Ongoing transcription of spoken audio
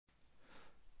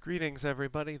Greetings,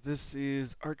 everybody. This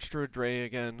is Archdruid Ray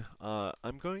again.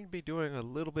 I'm going to be doing a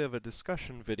little bit of a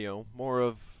discussion video, more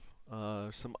of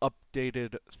some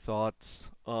updated thoughts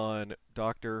on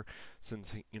Doctor,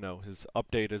 since his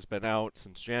update has been out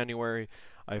since January.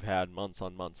 I've had months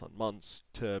on months on months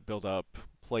to build up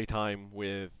playtime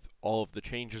with all of the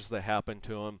changes that happened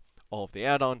to him, all of the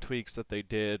add-on tweaks that they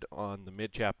did on the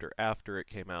mid-chapter after it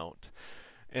came out,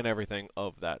 and everything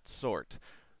of that sort.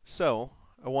 So,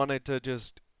 I wanted to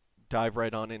just dive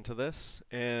right on into this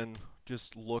and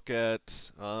just look at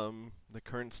the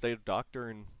current state of Doctor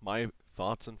and my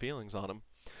thoughts and feelings on him.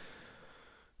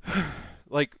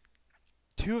 Like,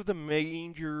 two of the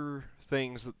major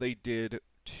things that they did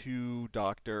to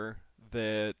Doctor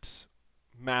that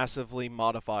massively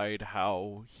modified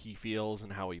how he feels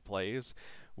and how he plays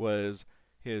was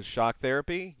his shock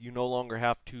therapy. You no longer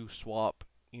have to swap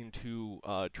into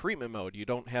treatment mode. You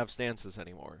don't have stances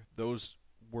anymore. Those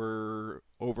were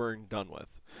over and done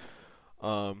with.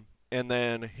 And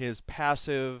then his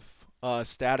passive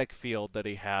static field that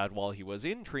he had while he was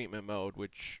in treatment mode,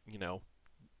 which,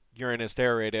 you're in his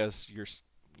terror radius,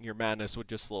 your madness would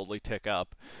just slowly tick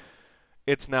up.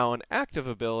 It's now an active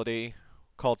ability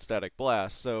called Static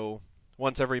Blast. So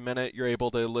once every minute, you're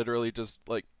able to literally just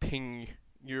like ping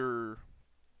your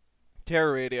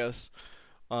terror radius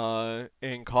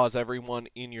and cause everyone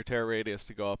in your terror radius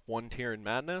to go up one tier in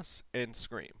madness and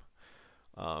scream.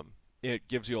 It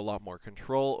gives you a lot more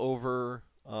control over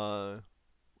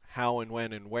how and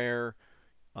when and where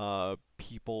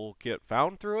people get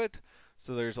found through it.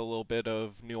 So there's a little bit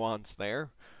of nuance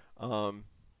there.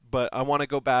 But I want to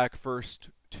go back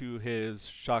first to his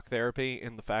shock therapy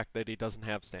and the fact that he doesn't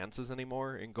have stances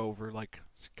anymore and go over like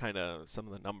kind of some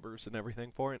of the numbers and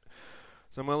everything for it.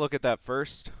 So I'm going to look at that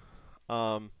first.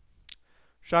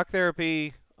 Shock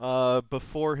therapy,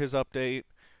 before his update,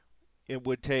 it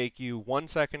would take you 1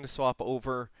 second to swap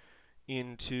over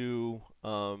into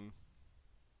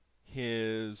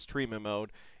his treatment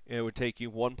mode. It would take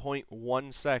you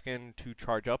 1.1 second to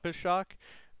charge up his shock,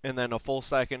 and then a full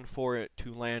second for it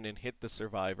to land and hit the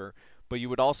survivor. But you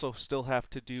would also still have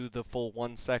to do the full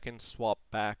 1 second swap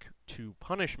back to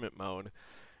punishment mode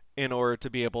in order to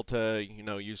be able to,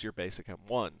 use your basic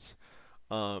M1s.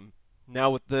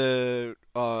 Now with the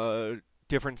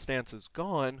different stances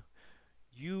gone,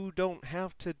 you don't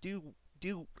have to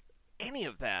do any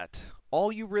of that. All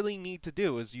you really need to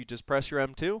do is you just press your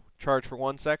M2, charge for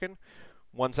 1 second.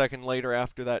 1 second later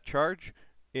after that charge,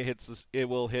 it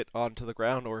will hit onto the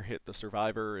ground or hit the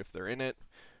survivor if they're in it,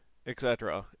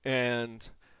 etc. And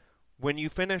when you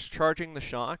finish charging the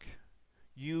shock,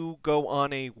 you go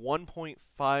on a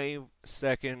 1.5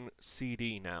 second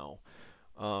CD now.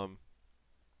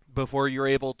 Before you're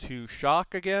able to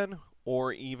shock again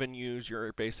or even use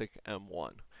your basic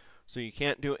M1. So you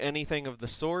can't do anything of the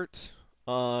sort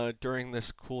during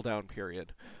this cooldown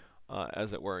period,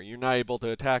 as it were. You're not able to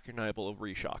attack, you're not able to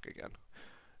reshock again.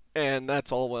 And that's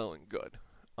all well and good.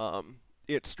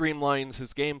 It streamlines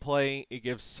his gameplay, it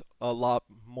gives a lot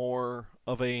more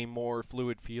of a more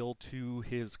fluid feel to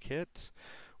his kit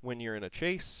when you're in a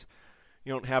chase.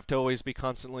 You don't have to always be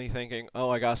constantly thinking, oh,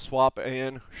 I gotta swap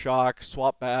in, shock,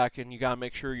 swap back, and you gotta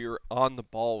make sure you're on the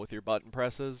ball with your button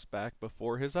presses back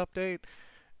before his update.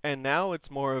 And now it's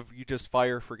more of you just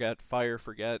fire, forget.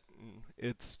 And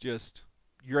it's just,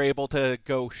 you're able to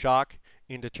go shock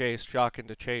into chase, shock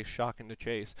into chase, shock into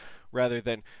chase, rather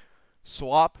than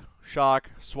swap,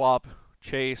 shock, swap,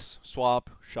 chase,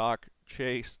 swap, shock,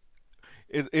 chase.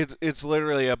 It's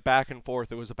literally a back and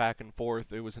forth. It was a back and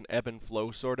forth. It was an ebb and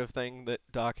flow sort of thing that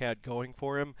Doc had going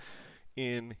for him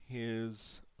in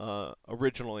his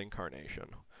original incarnation.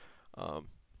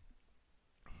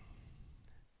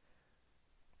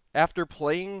 After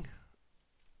playing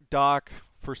Doc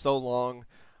for so long,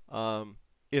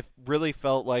 it really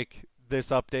felt like this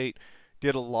update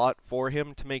did a lot for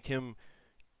him to make him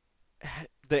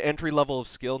the entry level of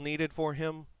skill needed for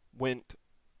him went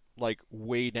like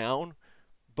way down,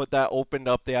 but that opened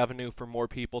up the avenue for more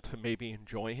people to maybe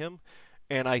enjoy him.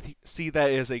 And I see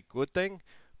that as a good thing,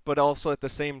 but also at the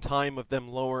same time of them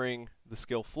lowering the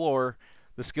skill floor,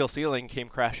 the skill ceiling came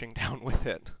crashing down with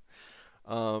it.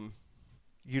 No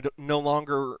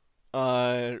longer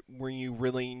were you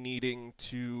really needing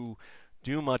to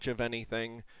do much of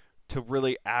anything to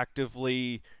really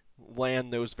actively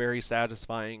land those very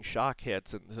satisfying shock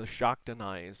hits and the shock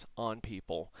denies on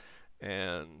people.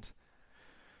 And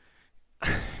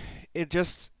it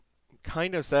just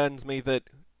kind of saddens me that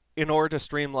in order to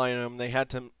streamline him, they had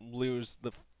to lose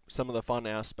some of the fun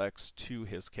aspects to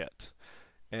his kit.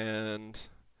 And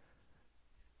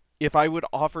if I would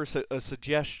offer a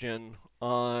suggestion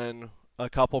on a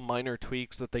couple minor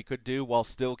tweaks that they could do while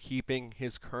still keeping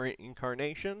his current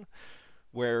incarnation,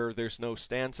 where there's no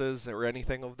stances or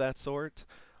anything of that sort,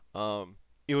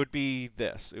 it would be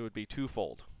this. It would be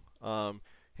twofold.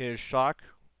 His shock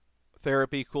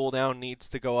therapy cooldown needs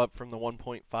to go up from the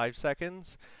 1.5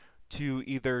 seconds to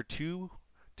either 2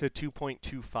 to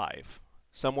 2.25.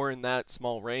 Somewhere in that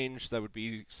small range, that would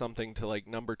be something to like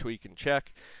number tweak and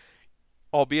check,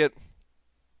 albeit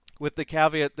with the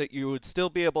caveat that you would still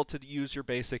be able to use your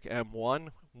basic M1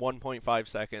 1.5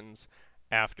 seconds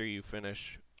after you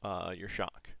finish your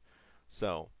shock.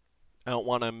 So I don't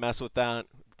want to mess with that.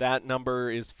 That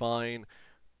number is fine.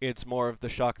 It's more of the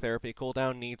shock therapy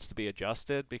cooldown needs to be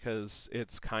adjusted because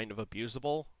it's kind of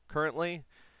abusable currently.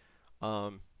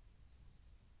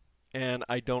 And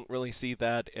I don't really see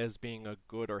that as being a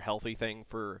good or healthy thing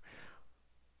for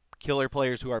killer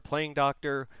players who are playing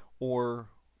Doctor or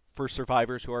for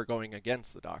survivors who are going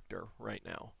against the Doctor right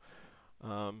now.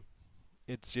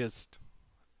 It's just,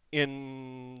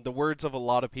 in the words of a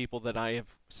lot of people that I have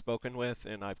spoken with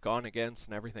and I've gone against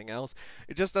and everything else,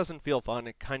 it just doesn't feel fun.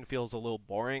 It kind of feels a little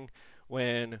boring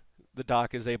when the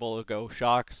doc is able to go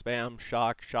shock, spam,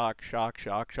 shock, shock, shock,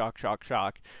 shock, shock, shock,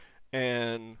 shock,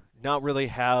 and not really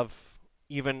have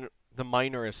even the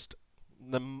minorest,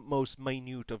 the most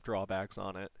minute of drawbacks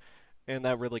on it. And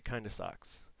that really kind of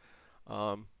sucks.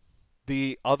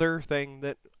 The other thing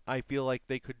that I feel like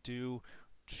they could do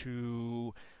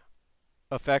to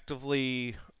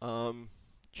effectively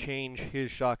change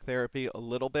his shock therapy a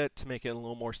little bit to make it a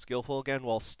little more skillful again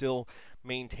while still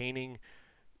maintaining,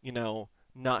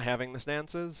 not having the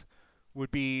stances,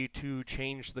 would be to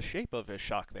change the shape of his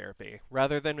shock therapy.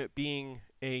 Rather than it being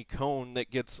a cone that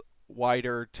gets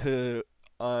wider to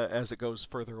as it goes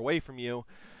further away from you,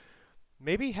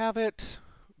 maybe have it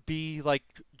be like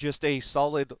just a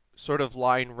solid sort of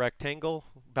line rectangle,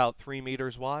 about 3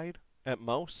 meters wide at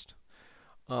most.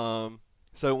 So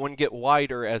it wouldn't get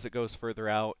wider as it goes further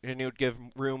out, and it would give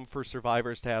room for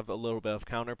survivors to have a little bit of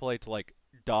counterplay to like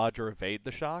dodge or evade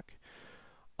the shock.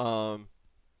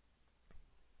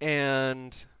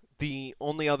 And the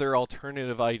only other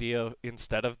alternative idea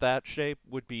instead of that shape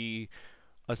would be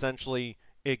essentially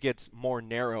it gets more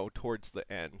narrow towards the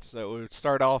end. So it would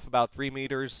start off about 3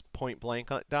 meters point blank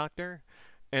at Doctor,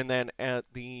 and then at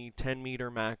the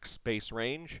 10-meter max base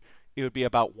range, it would be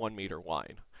about 1 meter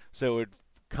wide. So it would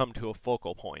come to a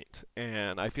focal point.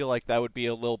 And I feel like that would be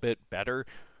a little bit better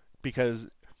because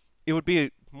it would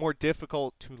be more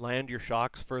difficult to land your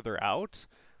shocks further out,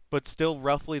 but still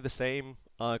roughly the same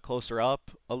closer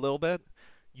up a little bit.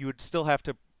 You would still have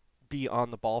to be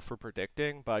on the ball for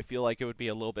predicting, but I feel like it would be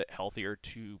a little bit healthier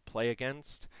to play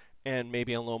against and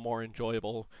maybe a little more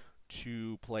enjoyable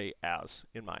to play as,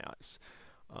 in my eyes.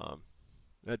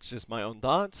 That's just my own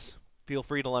thoughts. Feel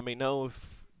free to let me know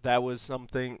if that is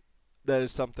something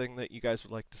that you guys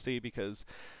would like to see, because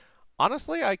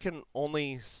honestly, I can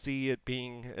only see it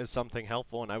being as something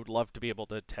helpful, and I would love to be able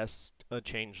to test a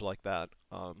change like that.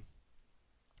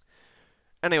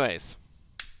 Anyways,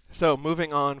 so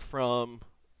moving on from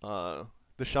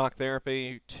the shock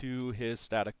therapy to his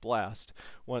static blast.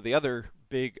 One of the other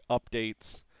big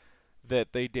updates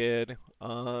that they did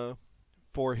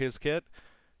for his kit,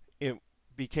 it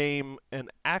became an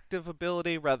active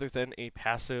ability rather than a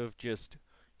passive, just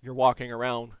you're walking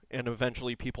around and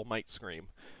eventually people might scream.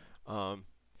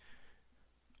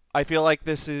 I feel like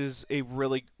this was a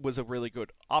really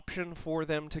good option for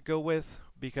them to go with,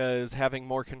 because having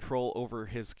more control over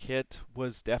his kit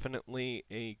was definitely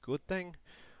a good thing.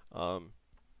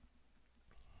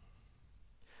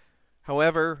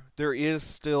 However, there is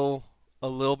still a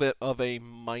little bit of a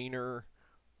minor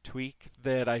tweak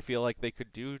that I feel like they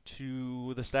could do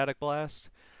to the static blast.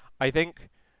 I think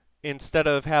instead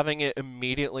of having it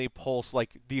immediately pulse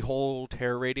like the whole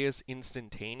terror radius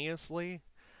instantaneously,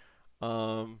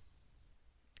 I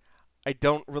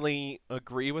don't really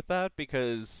agree with that,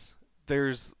 because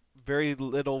there's very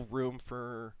little room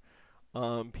for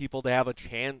people to have a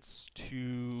chance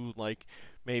to like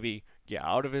maybe get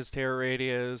out of his terror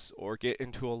radius or get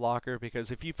into a locker,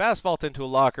 because if you fast vault into a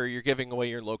locker, you're giving away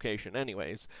your location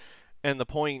anyways. And the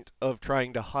point of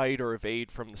trying to hide or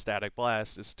evade from the static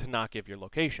blast is to not give your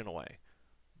location away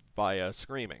via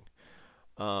screaming.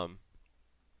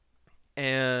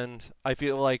 And I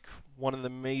feel like one of the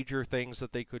major things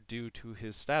that they could do to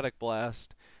his static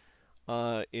blast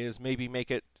is maybe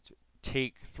make it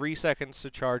take 3 seconds to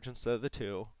charge instead of the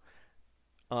 2.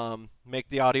 Make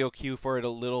the audio cue for it a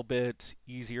little bit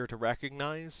easier to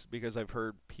recognize, because I've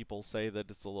heard people say that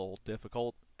it's a little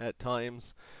difficult at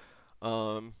times,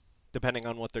 depending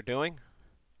on what they're doing.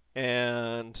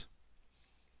 And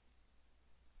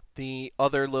The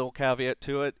other little caveat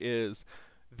to it is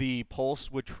the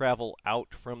pulse would travel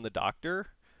out from the doctor,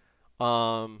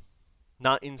 um,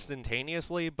 not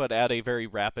instantaneously, but at a very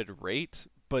rapid rate,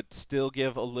 but still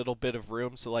give a little bit of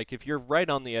room. So, like, if you're right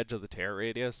on the edge of the tear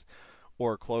radius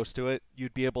or close to it,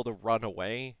 you'd be able to run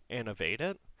away and evade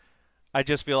it. I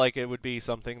just feel like it would be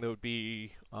something that would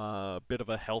be a bit of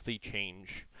a healthy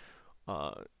change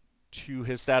uh, to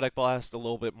his Static Blast, a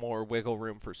little bit more wiggle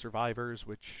room for survivors,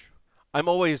 which I'm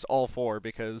always all for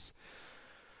because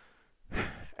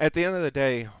at the end of the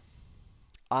day,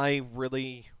 I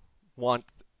really want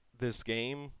this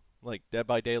game, like Dead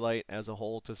by Daylight as a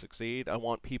whole, to succeed. I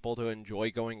want people to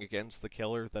enjoy going against the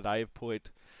killer that I have put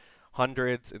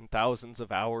hundreds and thousands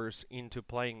of hours into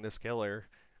playing this killer.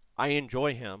 I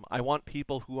enjoy him. I want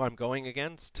people who I'm going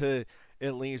against to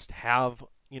at least have,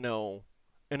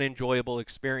 an enjoyable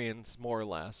experience, more or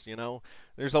less,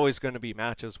 There's always going to be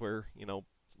matches where,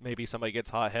 maybe somebody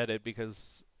gets hot-headed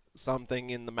because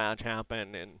something in the match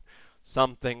happened and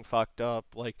something fucked up.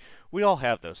 Like, we all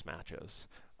have those matches.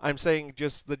 I'm saying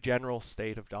just the general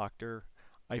state of Doctor,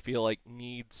 I feel like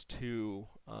needs to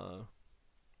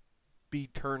be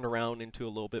turned around into a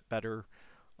little bit better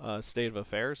state of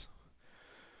affairs.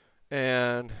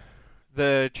 And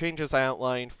the changes I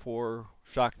outlined for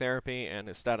shock therapy and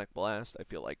his Static Blast, I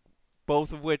feel like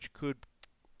both of which could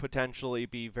potentially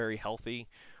be very healthy,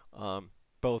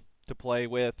 both to play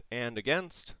with and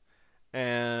against.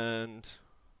 And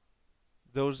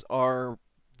those are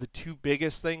the two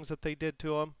biggest things that they did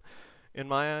to him, in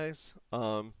my eyes.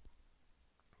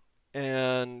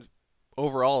 And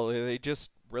overall, they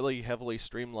just really heavily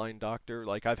streamlined Doctor.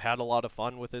 Like, I've had a lot of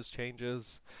fun with his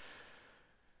changes.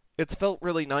 It's felt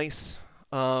really nice.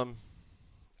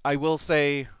 I will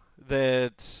say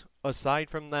that aside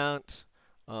from that,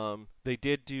 they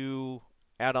did do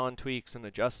add-on tweaks and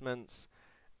adjustments,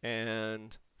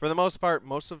 and for the most part,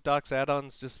 most of Doc's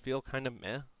add-ons just feel kind of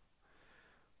meh.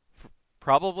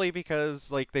 Probably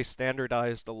because like they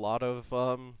standardized a lot of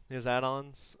his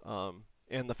add-ons,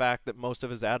 and the fact that most of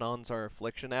his add-ons are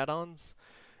Affliction add-ons,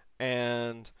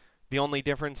 and the only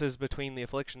differences between the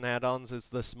Affliction add-ons is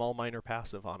the small minor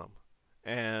passive on them,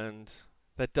 and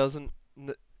that doesn't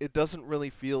it doesn't really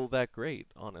feel that great,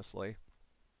 honestly.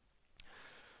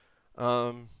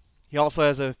 He also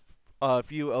has a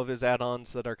few of his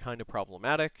add-ons that are kind of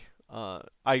problematic.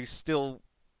 I still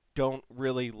don't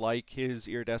really like his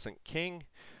Iridescent King,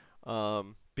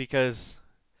 because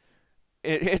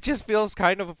it just feels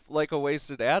kind of like a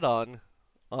wasted add-on,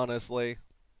 honestly.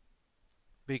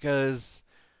 Because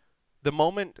the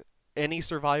moment any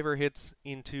survivor hits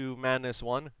into Madness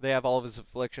 1, they have all of his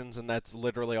afflictions, and that's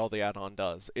literally all the add-on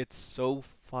does. It's so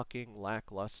fucking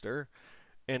lackluster,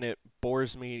 and it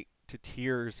bores me to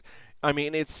tears. I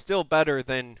mean, it's still better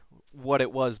than what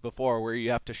it was before, where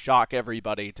you have to shock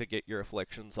everybody to get your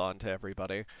afflictions onto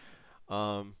everybody.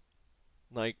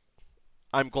 Like,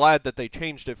 I'm glad that they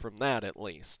changed it from that, at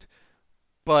least.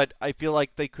 But I feel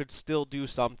like they could still do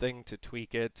something to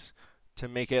tweak it, to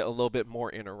make it a little bit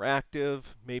more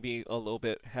interactive, maybe a little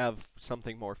bit have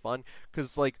something more fun.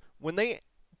 Because, like, when they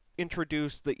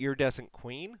introduced the Iridescent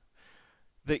Queen,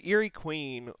 the Eerie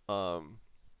Queen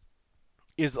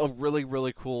is a really,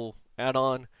 really cool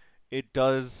add-on. It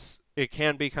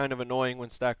can be kind of annoying when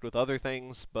stacked with other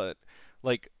things, but,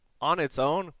 like, on its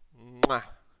own, mwah,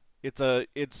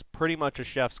 it's pretty much a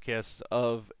chef's kiss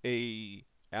of a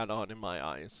add-on in my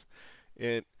eyes.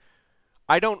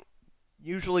 I don't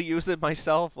usually use it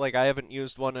myself. Like, I haven't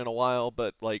used one in a while,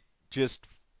 but like just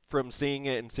from seeing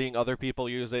it and seeing other people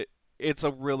use it, it's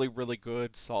a really, really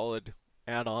good, solid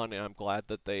add-on, and I'm glad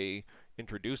that they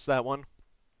introduced that one.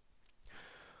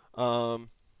 Um,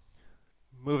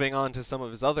 Moving on to some of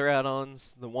his other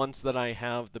add-ons, the ones that I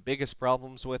have the biggest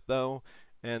problems with, though,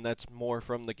 and that's more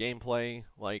from the gameplay,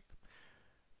 like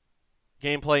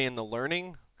gameplay in the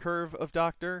learning curve of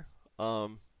Doctor,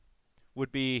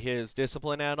 would be his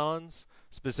discipline add-ons,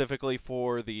 specifically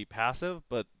for the passive,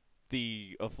 but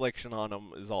the affliction on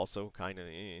him is also kind of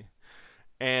eh.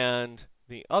 And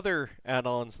the other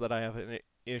add-ons that I have an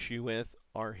issue with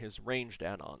are his ranged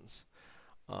add-ons.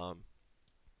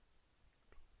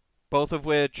 Both of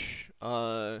which,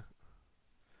 oh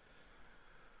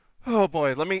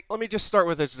boy, let me just start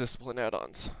with his discipline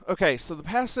add-ons. Okay, so the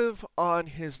passive on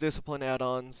his discipline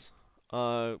add-ons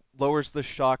lowers the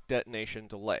shock detonation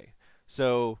delay.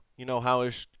 So, you know how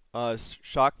his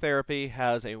shock therapy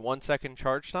has a 1 second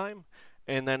charge time,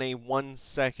 and then a 1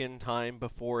 second time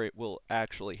before it will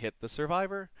actually hit the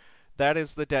survivor? That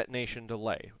is the detonation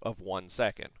delay of 1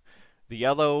 second. The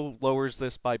yellow lowers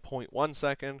this by 0.1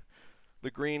 second, the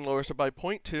green lowers it by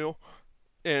 0.2,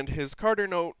 and his Carter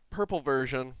Note purple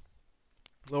version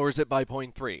lowers it by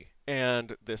 0.3,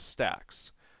 and this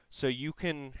stacks. So you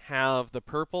can have the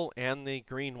purple and the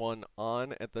green one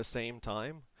on at the same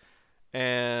time,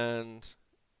 and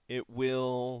it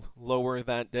will lower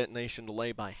that detonation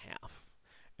delay by half.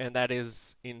 And that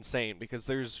is insane because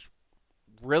there's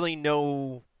really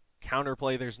no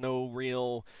counterplay, there's no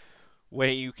real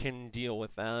way you can deal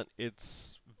with that.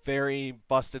 It's very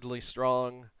bustedly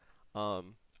strong.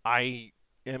 I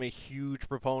am a huge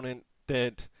proponent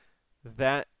that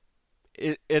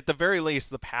at the very least,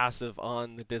 the passive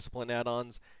on the discipline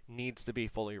add-ons needs to be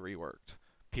fully reworked.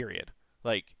 Period.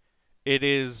 Like, it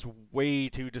is way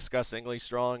too disgustingly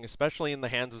strong, especially in the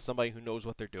hands of somebody who knows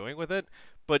what they're doing with it.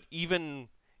 But even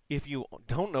if you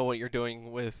don't know what you're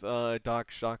doing with Doc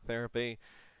Shock Therapy,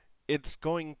 it's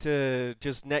going to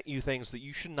just net you things that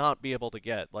you should not be able to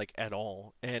get, like, at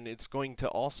all. And it's going to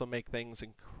also make things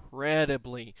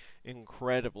incredibly,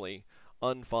 incredibly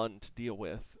unfun to deal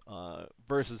with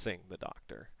versusing the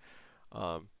doctor.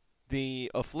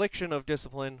 The affliction of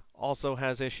discipline also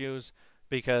has issues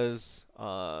because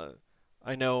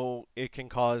I know it can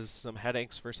cause some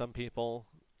headaches for some people,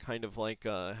 kind of like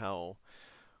how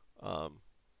um,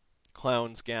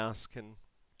 clown's gas can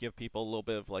give people a little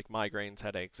bit of like migraines,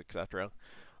 headaches, etc.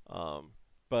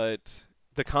 But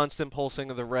the constant pulsing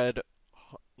of the red,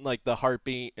 like the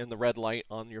heartbeat and the red light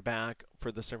on your back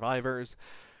for the survivors,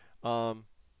 um,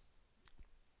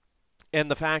 and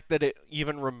the fact that it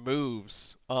even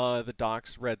removes the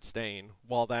doc's red stain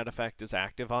while that effect is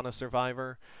active on a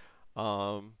survivor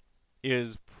um,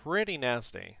 is pretty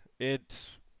nasty. It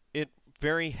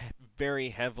very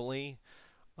heavily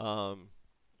um,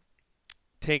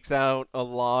 takes out a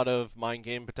lot of mind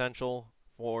game potential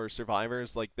for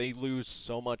survivors. Like, they lose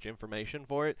so much information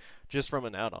for it just from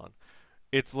an add-on.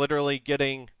 It's literally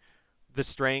getting the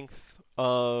strength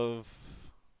of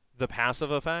the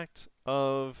passive effect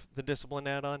of the discipline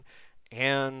add-on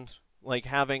and like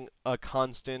having a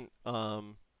constant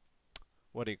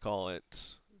what do you call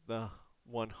it, the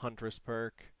one huntress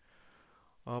perk,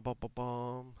 I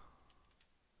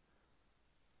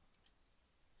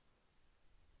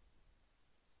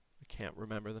can't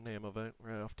remember the name of it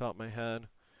right off the top of my head,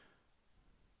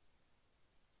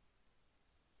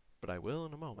 but I will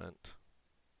in a moment.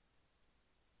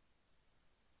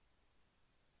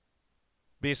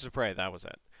 Beast of Prey, that was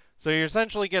it. So you're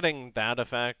essentially getting that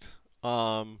effect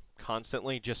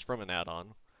constantly just from an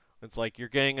add-on. It's like you're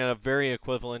getting a very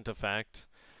equivalent effect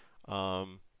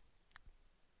um,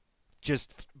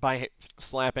 just by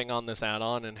slapping on this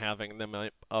add-on and having them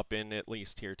up in at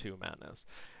least tier 2 madness.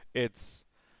 It's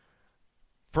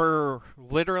for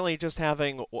literally just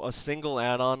having a single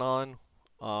add-on on,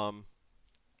 um,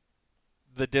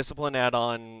 the discipline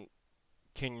add-on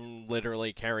can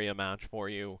literally carry a match for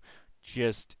you.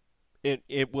 Just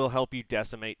it will help you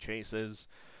decimate chases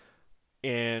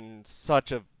in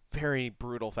such a very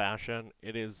brutal fashion.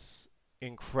 It is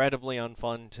incredibly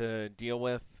unfun to deal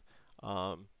with,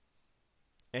 um,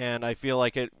 and I feel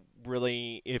like it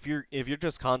really, if you're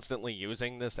just constantly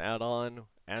using this add-on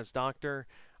as Doctor,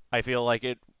 I feel like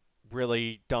it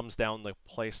really dumbs down the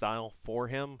playstyle for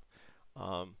him.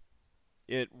 Um,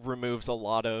 it removes a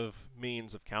lot of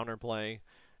means of counterplay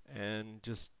and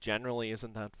just generally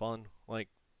isn't that fun. Like,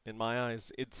 in my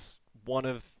eyes, it's one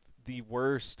of the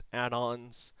worst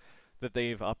add-ons that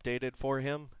they've updated for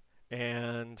him,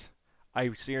 and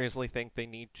I seriously think they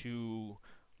need to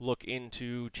look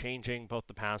into changing both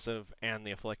the passive and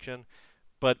the affliction.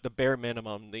 But the bare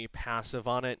minimum, the passive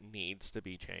on it needs to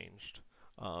be changed.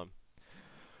 Um,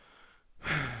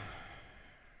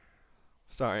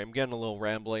 Sorry, I'm getting a little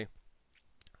rambly.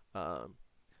 Um,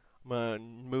 I'm going to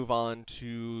move on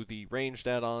to the ranged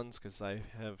add-ons because I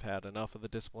have had enough of the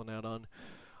discipline add-on.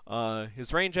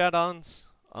 His range add-ons,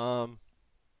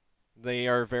 they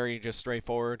are very just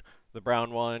straightforward. The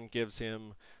brown one gives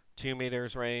him 2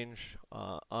 meters range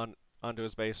onto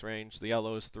his base range. The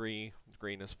yellow is 3, the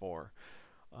green is 4.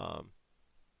 Um,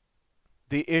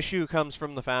 the issue comes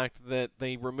from the fact that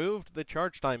they removed the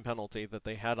charge time penalty that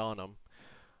they had on him.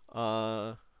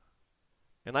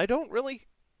 And I don't really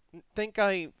think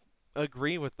I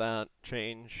agree with that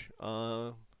change.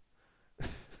 Uh,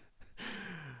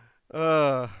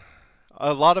 a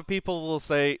lot of people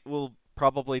will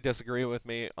probably disagree with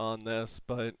me on this,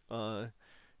 but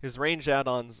his range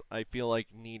add-ons I feel like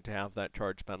need to have that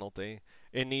charge penalty.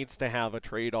 It needs to have a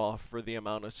trade-off for the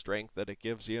amount of strength that it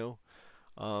gives you.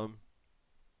 Um,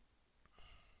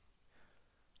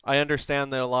 I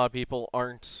understand that a lot of people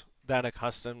aren't that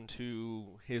accustomed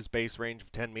to his base range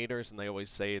of 10 meters, and they always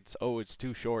say it's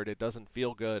too short, it doesn't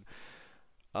feel good.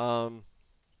 Um,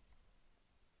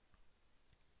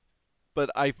 but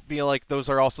I feel like those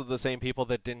are also the same people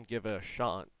that didn't give it a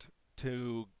shot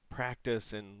to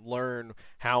practice and learn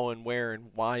how and where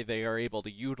and why they are able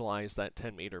to utilize that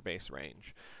 10-meter base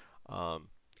range. Um,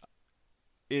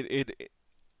 it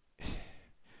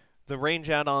the range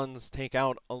add-ons take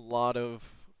out a lot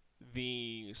of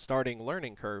the starting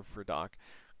learning curve for Doc,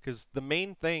 because the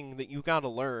main thing that you got to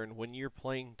learn when you're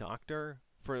playing Doctor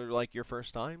for like your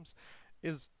first times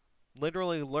is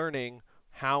literally learning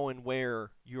how and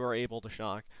where you are able to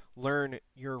shock, learn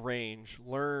your range,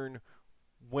 learn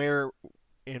where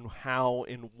and how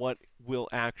and what will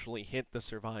actually hit the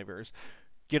survivors,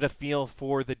 get a feel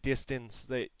for the distance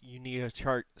that you need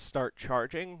to start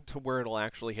charging to where it'll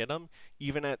actually hit them,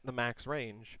 even at the max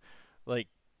range. Like,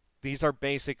 these are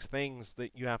basic things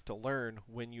that you have to learn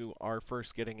when you are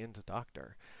first getting into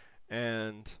Doctor.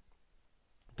 And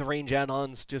the range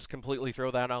add-ons just completely throw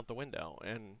that out the window,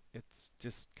 and it's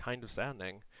just kind of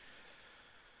saddening.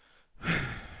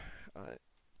 uh,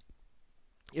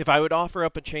 if I would offer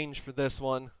up a change for this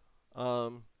one,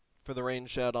 for the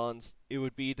range add-ons, it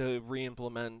would be to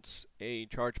re-implement a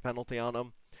charge penalty on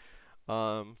them.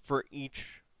 For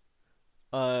each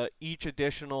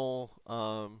additional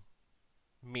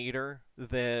meter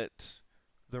that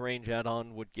the range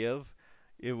add-on would give,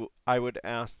 I would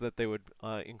ask that they would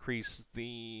increase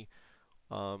the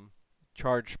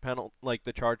charge penalty, like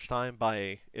the charge time,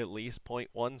 by at least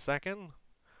 0.1 second.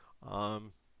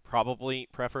 Preferably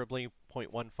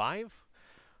 0.15.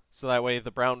 So that way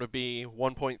the brown would be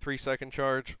 1.3-second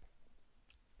charge,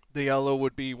 the yellow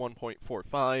would be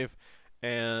 1.45,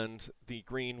 and the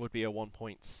green would be a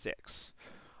 1.6.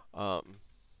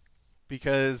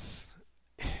 Because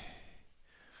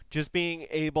just being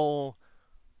able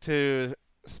to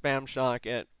spam shock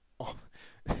at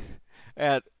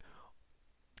at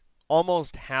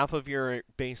almost half of your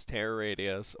base terror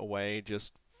radius away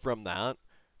just from that,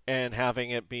 and having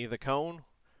it be the cone,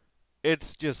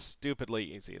 it's just stupidly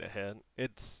easy to hit.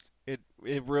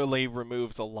 It really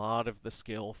removes a lot of the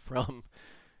skill from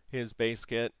his base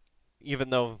kit,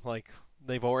 even though like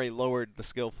they've already lowered the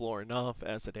skill floor enough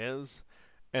as it is,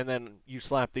 and then you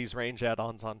slap these range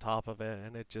add-ons on top of it,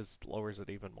 and it just lowers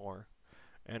it even more.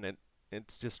 And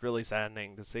it's just really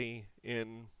saddening to see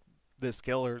in this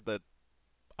killer that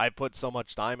I put so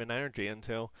much time and energy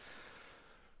into.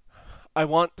 I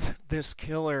want this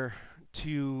killer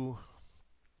to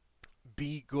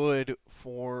be good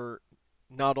for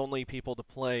not only people to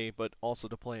play, but also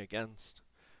to play against.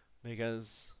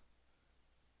 Because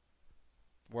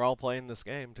we're all playing this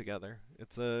game together.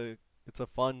 It's a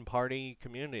fun party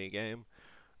community game.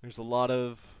 There's a lot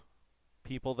of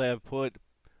people that have put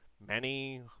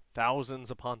many thousands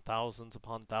upon thousands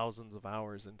upon thousands of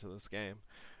hours into this game,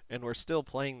 and we're still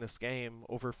playing this game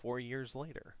over 4 years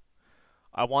later.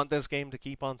 I want this game to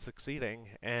keep on succeeding,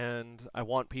 and I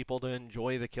want people to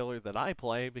enjoy the killer that I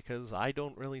play because I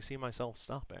don't really see myself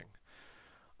stopping.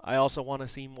 I also want to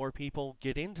see more people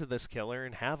get into this killer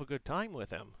and have a good time with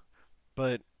him.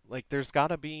 But, like, there's got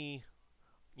to be,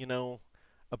 you know,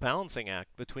 a balancing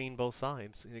act between both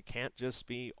sides. It can't just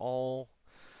be all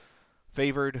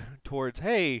favored towards,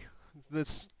 hey,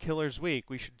 this killer's weak,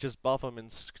 we should just buff him and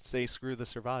say screw the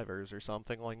survivors or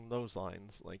something along those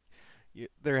lines. Like,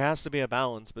 there has to be a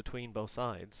balance between both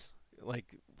sides.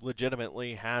 Like,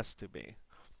 legitimately has to be.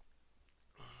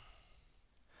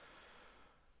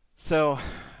 So,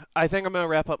 I think I'm going to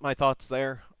wrap up my thoughts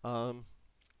there.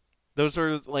 Those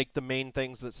are like the main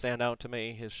things that stand out to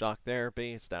me: his shock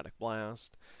therapy, static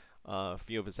blast, a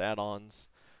few of his add-ons.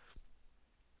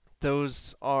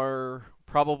 Those are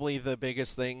probably the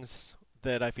biggest things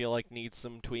that I feel like need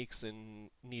some tweaks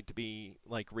and need to be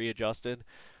like readjusted.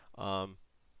 Um,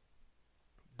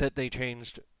 that they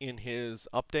changed in his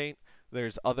update.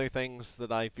 There's other things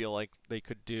that I feel like they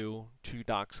could do to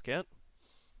Doc's kit.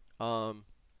 Um,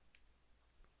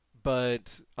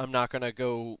 but I'm not going to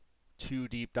go too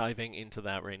deep diving into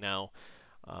that right now.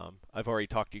 I've already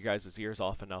talked you guys' ears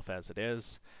off enough as it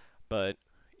is. But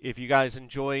if you guys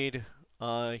enjoyed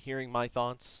hearing my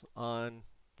thoughts on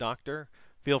Doctor,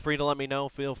 feel free to let me know.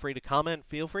 Feel free to comment.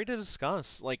 Feel free to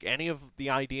discuss like any of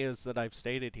the ideas that I've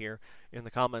stated here in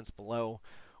the comments below,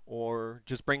 or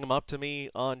just bring them up to me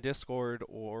on Discord,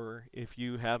 or if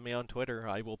you have me on Twitter,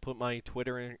 I will put my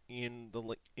Twitter in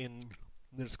the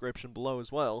description below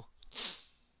as well.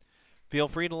 Feel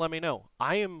free to let me know.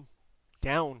 I am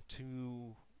down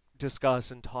to discuss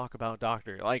and talk about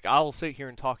Doctor. Like, I'll sit here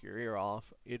and talk your ear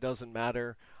off. It doesn't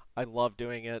matter. I love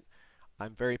doing it.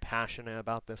 I'm very passionate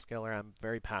about this killer. I'm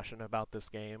very passionate about this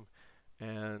game.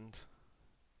 And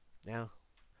yeah,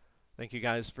 thank you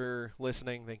guys for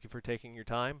listening. Thank you for taking your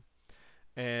time.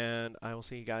 And I will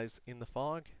see you guys in the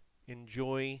fog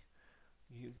enjoy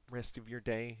the rest of your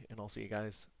day, and I'll see you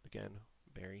guys again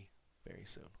very, very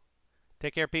soon.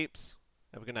 Take care, peeps.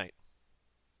 Have a good night.